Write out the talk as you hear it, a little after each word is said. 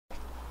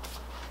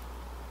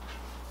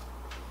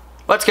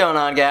What's going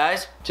on,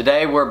 guys?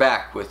 Today we're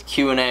back with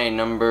Q&A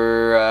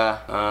number,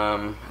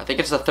 I think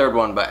it's the third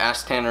one, but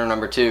Ask Tanner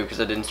number 2, because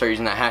I didn't start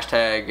using that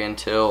hashtag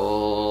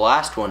until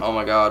last one. Oh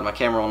my god, my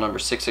camera roll number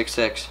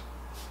 666.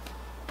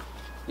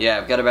 Yeah,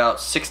 I've got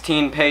about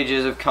 16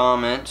 pages of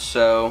comments,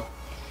 so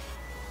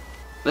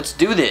let's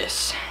do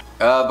this.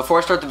 Before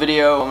I start the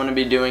video, I'm going to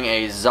be doing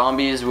a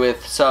zombies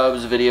with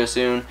subs video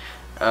soon.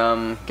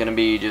 Gonna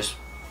be just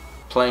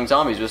playing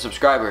zombies with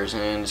subscribers,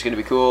 and it's gonna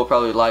be cool.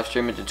 Probably live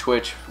stream it to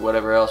Twitch,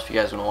 whatever else, if you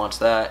guys want to watch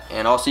that.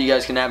 And also, you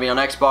guys can add me on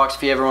Xbox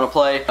if you ever want to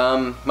play.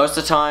 Most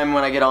of the time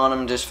when I get on,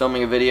 I'm just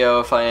filming a video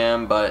if I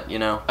am, but you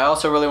know, I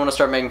also really want to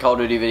start making Call of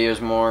Duty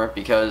videos more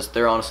because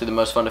they're honestly the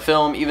most fun to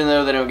film. Even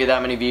though they don't get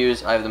that many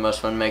views, I have the most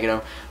fun making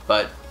them.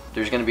 But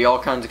there's gonna be all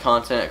kinds of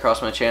content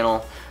across my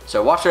channel,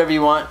 so watch whatever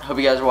you want. Hope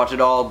you guys watch it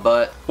all.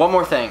 But one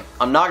more thing,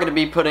 I'm not gonna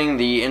be putting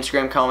the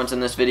Instagram comments in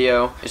this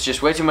video. It's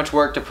just way too much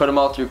work to put them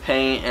all through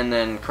Paint and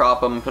then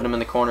crop them, put them in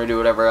the corner, do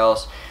whatever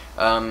else.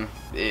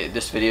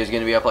 This video is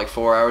gonna be up like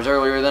 4 hours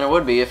earlier than it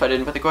would be if I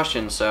didn't put the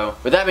questions. So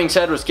with that being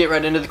said, let's get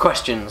right into the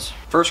questions.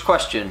 First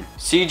question,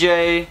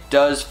 CJ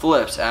Does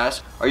Flips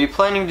asks, are you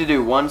planning to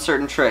do one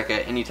certain trick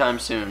at any time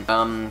soon?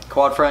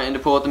 Quad front into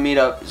pool at the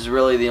meetup is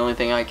really the only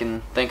thing I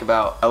can think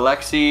about.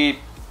 Alexi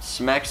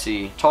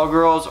Smexy, tall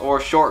girls or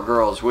short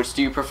girls, which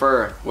do you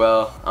prefer?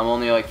 Well, I'm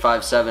only like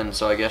 5'7",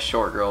 so I guess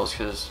short girls,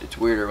 because it's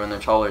weirder when they're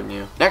taller than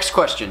you. Next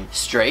question,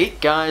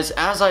 straight? Guys,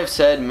 as I've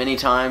said many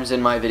times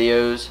in my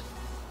videos,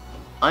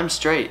 I'm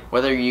straight.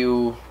 Whether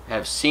you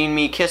have seen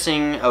me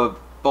kissing a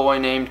boy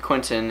named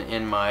Quentin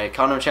in my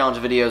condom challenge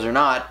videos or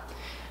not,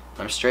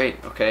 I'm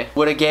straight, okay?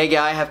 Would a gay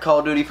guy have Call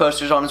of Duty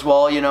posters on his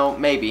wall? You know,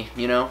 maybe,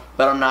 you know,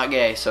 but I'm not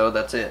gay, so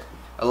that's it.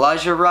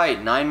 Elijah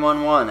Wright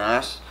 911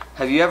 asks,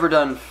 have you ever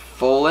done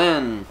full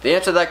in? The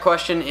answer to that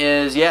question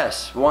is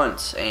yes,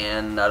 once,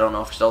 and I don't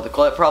know if I stole the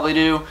clip. Probably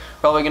do.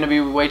 Probably gonna be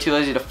way too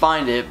lazy to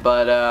find it,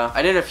 but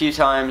I did a few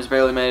times,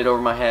 barely made it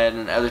over my head,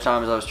 and other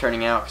times I was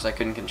turning out because I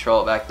couldn't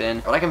control it back then.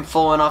 But I can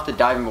full in off the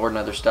diving board and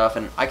other stuff,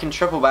 and I can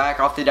triple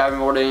back off the diving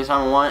board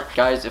anytime I want.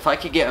 Guys, if I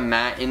could get a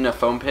mat in a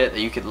foam pit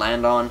that you could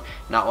land on,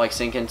 not like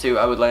sink into,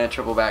 I would land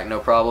triple back, no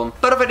problem.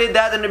 But if I did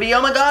that, then it'd be,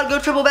 oh my god, go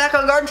triple back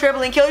on garden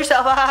trampoline, kill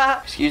yourself,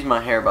 Excuse my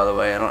hair, by the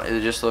way.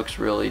 It just looks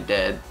really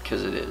dead,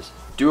 because it is.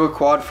 Do a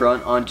quad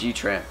front on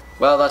G-Tramp.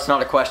 Well, that's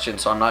not a question,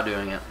 so I'm not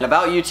doing it. And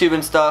about YouTube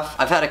and stuff,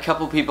 I've had a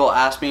couple people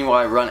ask me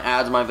why I run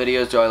ads in my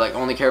videos. Do I like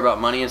only care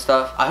about money and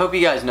stuff? I hope you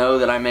guys know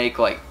that I make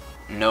like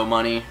no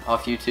money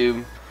off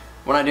YouTube.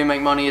 When I do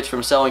make money, it's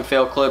from selling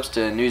fail clips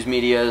to news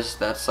medias.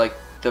 That's like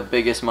the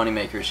biggest money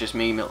maker. It's just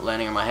me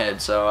landing on my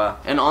head. So,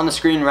 and on the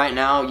screen right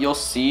now, you'll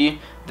see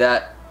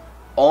that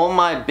all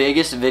my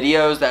biggest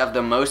videos that have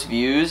the most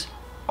views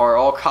are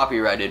all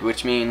copyrighted,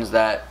 which means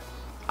that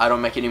I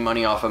don't make any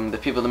money off them. The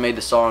people that made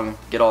the song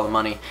get all the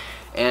money.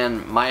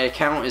 And my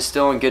account is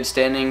still in good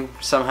standing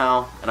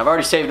somehow. And I've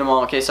already saved them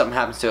all in case something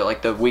happens to it.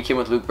 Like the Weekend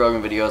with Luke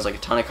Brogan video has like a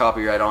ton of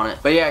copyright on it.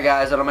 But yeah,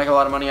 guys, I don't make a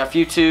lot of money off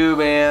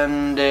YouTube.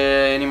 And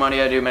any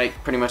money I do make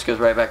pretty much goes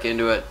right back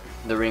into it.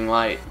 The ring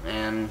light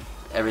and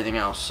everything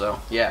else.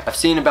 So yeah, I've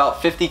seen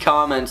about 50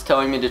 comments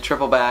telling me to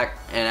triple back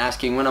and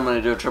asking when I'm going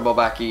to do a triple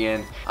back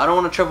again. I don't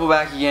want to triple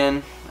back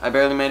again. I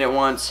barely made it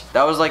once.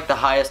 That was like the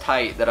highest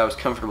height that I was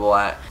comfortable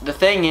at. The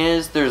thing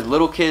is, there's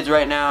little kids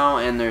right now,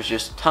 and there's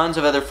just tons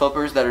of other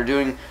flippers that are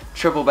doing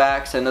triple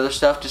backs and other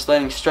stuff, just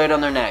landing straight on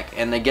their neck,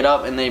 and they get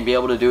up and they be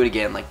able to do it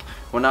again. Like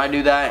when I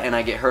do that and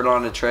I get hurt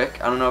on a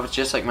trick, I don't know if it's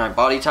just like my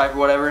body type or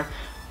whatever,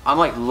 I'm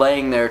like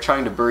laying there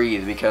trying to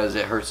breathe because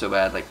it hurts so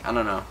bad. Like, I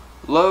don't know.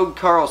 Logue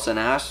Carlson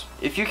asks,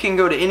 if you can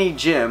go to any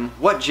gym,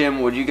 what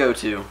gym would you go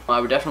to? I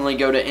would definitely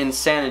go to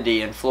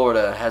Insanity in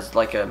Florida. It has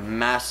like a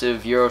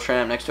massive Euro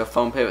tramp next to a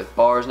foam pit with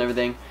bars and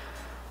everything.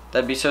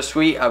 That'd be so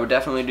sweet. I would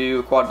definitely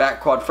do quad back,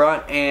 quad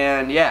front,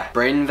 and yeah.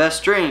 Braden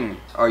Vestring,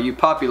 are you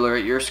popular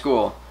at your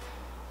school?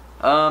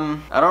 I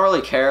don't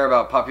really care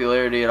about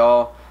popularity at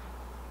all.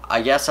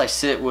 I guess I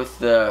sit with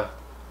the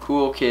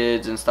cool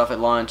kids and stuff at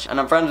lunch, and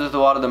I'm friends with a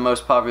lot of the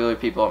most popular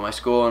people at my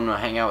school, and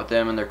I hang out with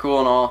them, and they're cool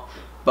and all.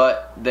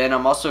 But then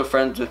I'm also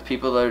friends with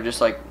people that are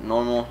just like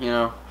normal, you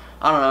know.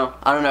 I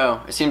don't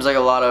know. It seems like a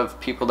lot of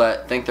people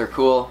that think they're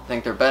cool,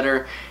 think they're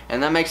better,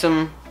 and that makes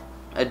them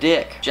a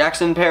dick.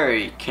 Jackson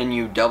Perry, can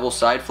you double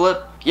side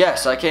flip?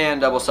 Yes, I can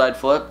double side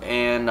flip,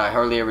 and I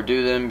hardly ever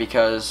do them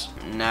because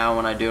now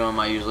when I do them,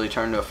 I usually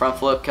turn to a front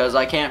flip because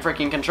I can't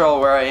freaking control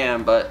where I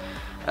am. But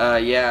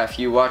yeah, if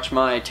you watch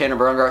my Tanner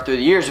Brungar Through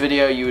the Years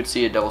video, you would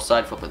see a double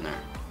side flip in there.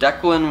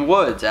 Declan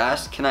Woods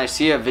asked, can I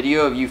see a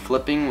video of you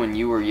flipping when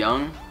you were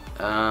young?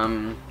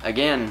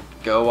 Again,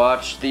 go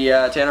watch the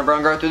Tanner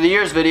Brungar Through the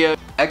Years video.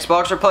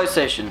 Xbox or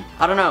PlayStation?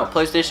 I don't know.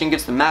 PlayStation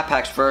gets the map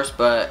packs first,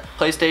 but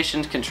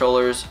PlayStation's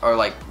controllers are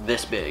like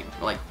this big.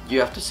 Like, you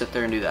have to sit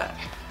there and do that.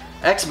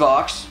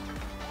 Xbox,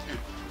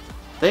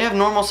 they have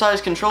normal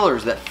sized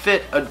controllers that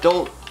fit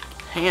adult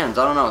hands.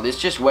 I don't know. It's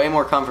just way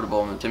more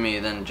comfortable to me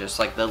than just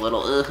like the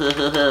little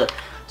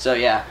So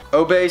yeah.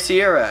 Obey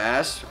Sierra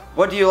asks,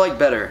 What do you like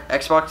better,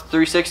 Xbox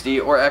 360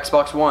 or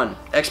Xbox One?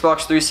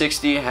 Xbox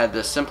 360 had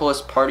the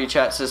simplest party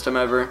chat system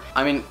ever.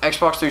 I mean,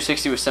 Xbox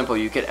 360 was simple.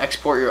 You could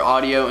export your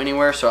audio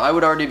anywhere, so I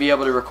would already be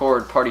able to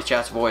record party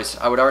chat's voice.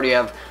 I would already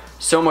have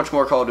so much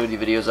more Call of Duty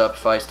videos up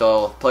if I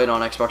still played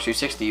on Xbox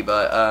 360,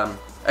 but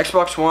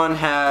Xbox One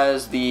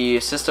has the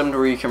system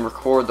where you can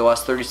record the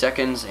last 30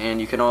 seconds,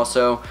 and you can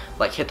also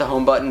like hit the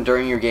home button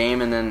during your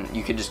game, and then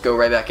you could just go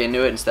right back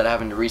into it instead of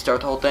having to restart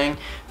the whole thing.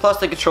 Plus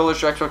the controllers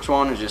for Xbox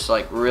One is just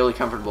like really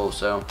comfortable,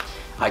 so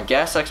I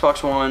guess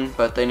Xbox One,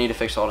 but they need to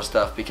fix all the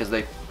stuff because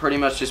they pretty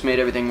much just made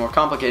everything more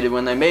complicated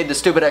when they made the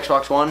stupid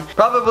Xbox One.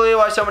 Probably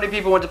why so many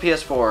people went to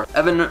PS4.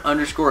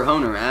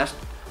 Evan_Honer asked,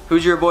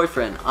 who's your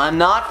boyfriend? I'm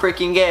not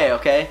freaking gay,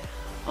 okay?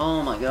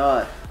 Oh my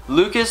god.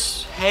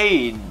 Lucas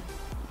Hayde.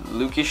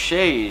 Lucas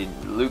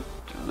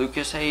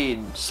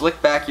Hayde.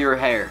 Slick back your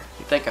hair.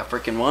 You think I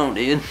freaking won't,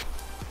 dude?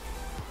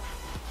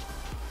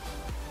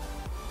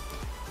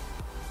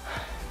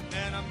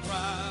 And I'm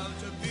proud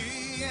to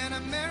be an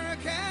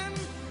American,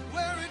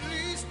 where at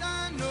least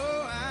I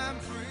know I'm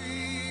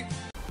free.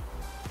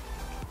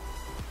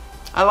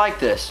 I like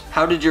this.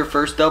 How did your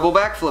first double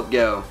backflip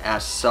go?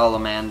 Asked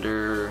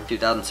Salamander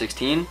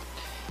 2016.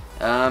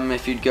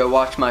 If you'd go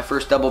watch my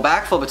first double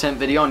backflip attempt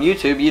video on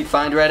YouTube, you'd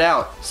find right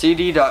out.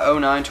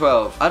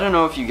 CD.0912. I don't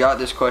know if you got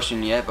this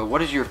question yet, but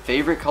what is your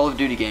favorite Call of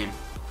Duty game?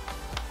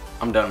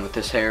 I'm done with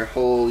this hair.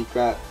 Holy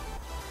crap.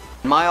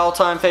 My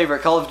all-time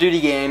favorite Call of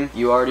Duty game,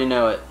 you already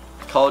know it.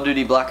 Call of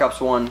Duty Black Ops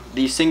 1,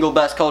 the single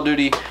best Call of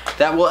Duty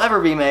that will ever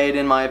be made,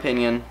 in my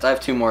opinion. I have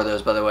 2 more of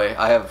those, by the way.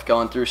 I have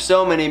gone through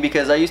so many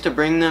because I used to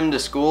bring them to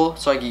school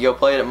so I could go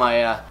play it at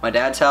my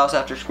dad's house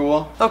after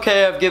school.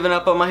 Okay, I've given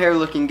up on my hair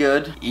looking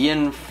good.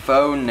 Ian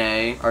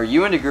Fonay, are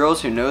you into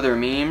girls who know their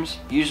memes?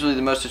 Usually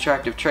the most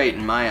attractive trait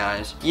in my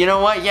eyes. You know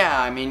what? Yeah,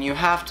 I mean, you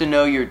have to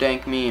know your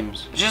dank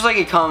memes. It's just like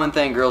a common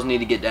thing girls need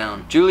to get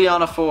down.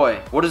 Juliana Foy,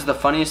 what is the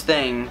funniest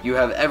thing you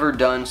have ever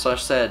done /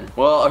 said?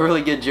 Well, a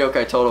really good joke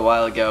I told a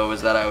while ago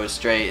was that I was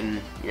straight,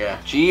 and yeah.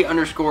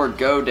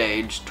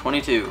 G_Godage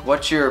 22.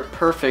 What's your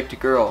perfect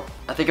girl?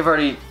 I think I've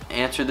already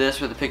answered this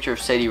with a picture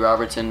of Sadie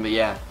Robertson, but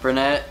yeah.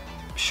 Brunette,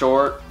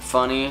 short,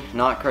 funny,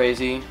 not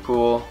crazy,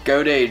 cool.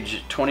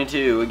 Godage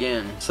 22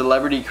 again.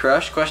 Celebrity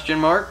crush, question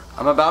mark?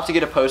 I'm about to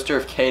get a poster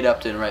of Kate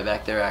Upton right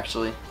back there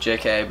actually.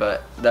 JK,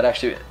 but that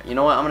actually, you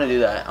know what, I'm gonna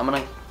do that. I'm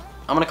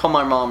gonna call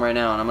my mom right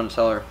now and I'm gonna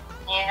tell her.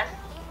 Yeah.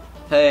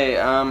 Hey,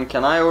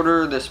 can I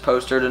order this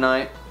poster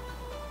tonight?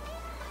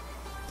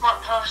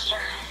 What poster?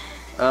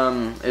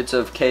 It's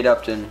of Kate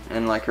Upton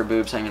and like her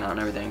boobs hanging out and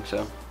everything,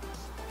 so.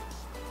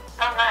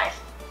 Oh, nice.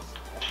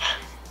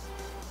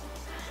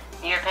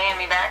 You're paying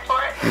me back for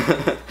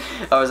it?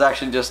 I was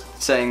actually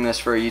just saying this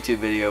for a YouTube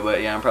video,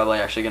 but yeah, I'm probably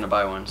actually gonna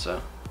buy one,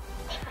 so.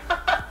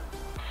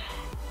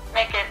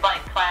 Make it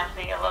like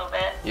classy a little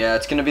bit. Yeah,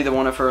 it's gonna be the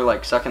one of her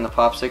like sucking the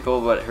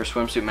popsicle, but her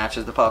swimsuit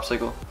matches the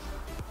popsicle.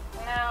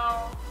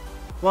 No.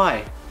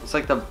 Why? It's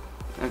like the,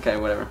 okay,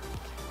 whatever.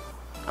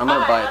 I'm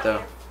gonna buy it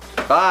though.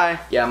 Bye.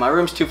 Yeah, my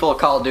room's too full of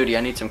Call of Duty.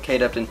 I need some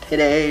Kate Upton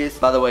today's.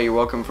 By the way, you're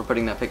welcome for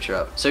putting that picture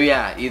up. So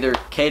yeah, either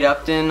Kate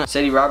Upton,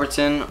 Sadie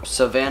Robertson,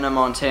 Savannah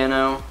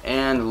Montano,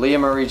 and Leah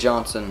Marie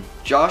Johnson.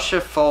 Joshua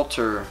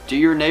Falter, do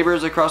your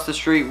neighbors across the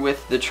street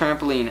with the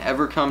trampoline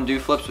ever come do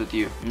flips with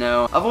you?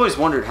 No. I've always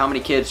wondered how many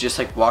kids just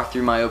like walk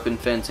through my open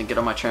fence and get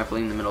on my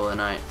trampoline in the middle of the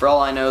night. For all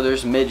I know,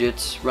 there's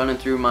midgets running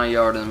through my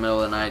yard in the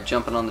middle of the night,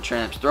 jumping on the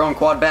tramps, throwing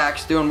quad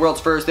backs, doing world's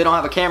first. They don't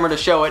have a camera to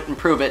show it and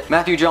prove it.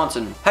 Matthew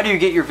Johnson, how do you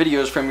get your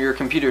videos from your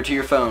computer to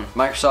your phone?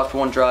 Microsoft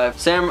OneDrive.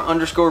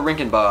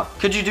 Sam_Rinkenbaugh,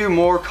 could you do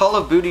more Call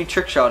of Duty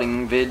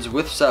trick-shotting vids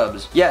with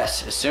subs?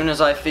 Yes, as soon as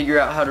I figure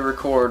out how to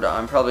record,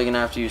 I'm probably gonna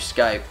have to use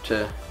Skype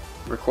to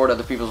record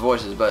other people's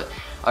voices, but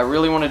I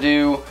really want to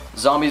do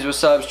zombies with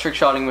subs,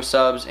 trick-shotting with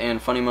subs, and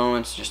funny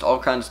moments, just all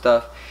kinds of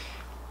stuff.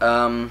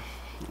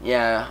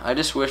 Yeah, I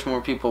just wish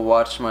more people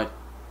watched my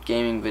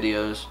gaming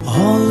videos.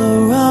 All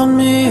around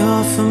me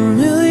are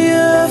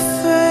familiar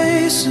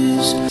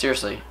faces.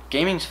 Seriously,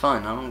 gaming's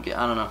fun. I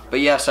don't know. But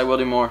yes, I will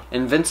do more.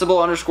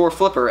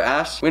 Invincible_Flipper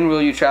asks, when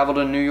will you travel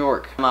to New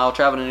York? I'll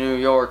travel to New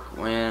York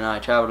when I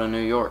travel to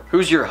New York.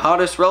 Who's your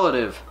hottest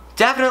relative?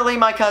 Definitely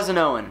my cousin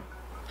Owen.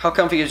 How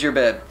comfy is your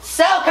bed?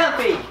 So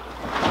comfy!